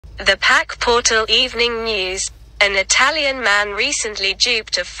The Pack Portal Evening News. An Italian man recently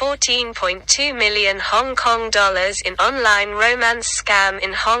duped of 14.2 million Hong Kong dollars in online romance scam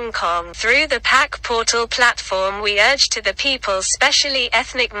in Hong Kong. Through the Pack Portal platform, we urge to the people, especially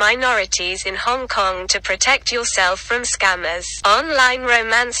ethnic minorities in Hong Kong, to protect yourself from scammers. Online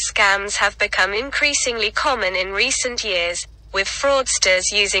romance scams have become increasingly common in recent years, with fraudsters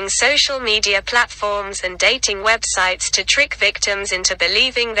using social media platforms and dating websites to trick victims into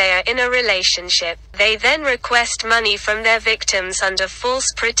believing they are in a relationship. They then request money from their victims under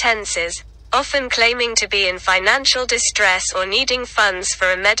false pretenses, often claiming to be in financial distress or needing funds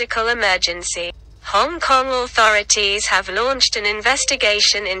for a medical emergency. Hong Kong authorities have launched an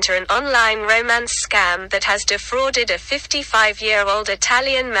investigation into an online romance scam that has defrauded a 55-year-old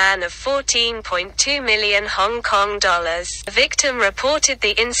Italian man of 14.2 million Hong Kong dollars. The victim reported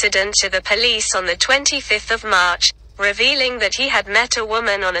the incident to the police on the 25th of March, revealing that he had met a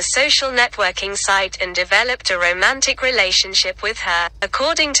woman on a social networking site and developed a romantic relationship with her.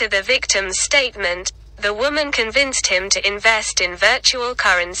 According to the victim's statement, the woman convinced him to invest in virtual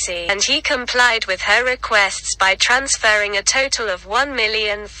currency, and he complied with her requests by transferring a total of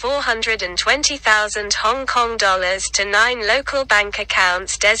 1,420,000 Hong Kong dollars to 9 local bank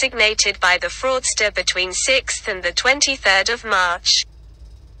accounts designated by the fraudster between 6th and the 23rd of March.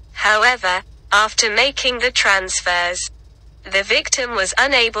 However, after making the transfers, the victim was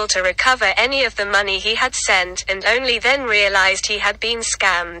unable to recover any of the money he had sent, and only then realized he had been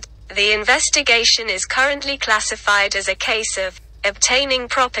scammed. The investigation is currently classified as a case of obtaining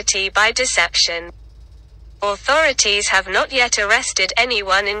property by deception. Authorities have not yet arrested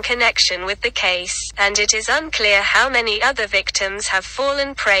anyone in connection with the case, and it is unclear how many other victims have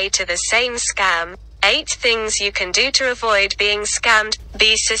fallen prey to the same scam. 8 things you can do to avoid being scammed.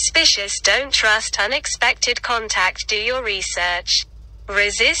 Be suspicious, don't trust unexpected contact, do your research.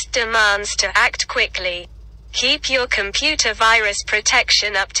 Resist demands to act quickly. Keep your computer virus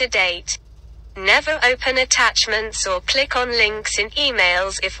protection up to date. Never open attachments or click on links in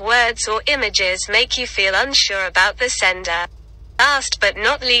emails if words or images make you feel unsure about the sender. Last but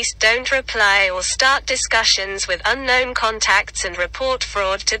not least, don't reply or start discussions with unknown contacts and report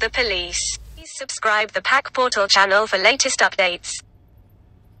fraud to the police. Please subscribe the Pack Portal channel for latest updates.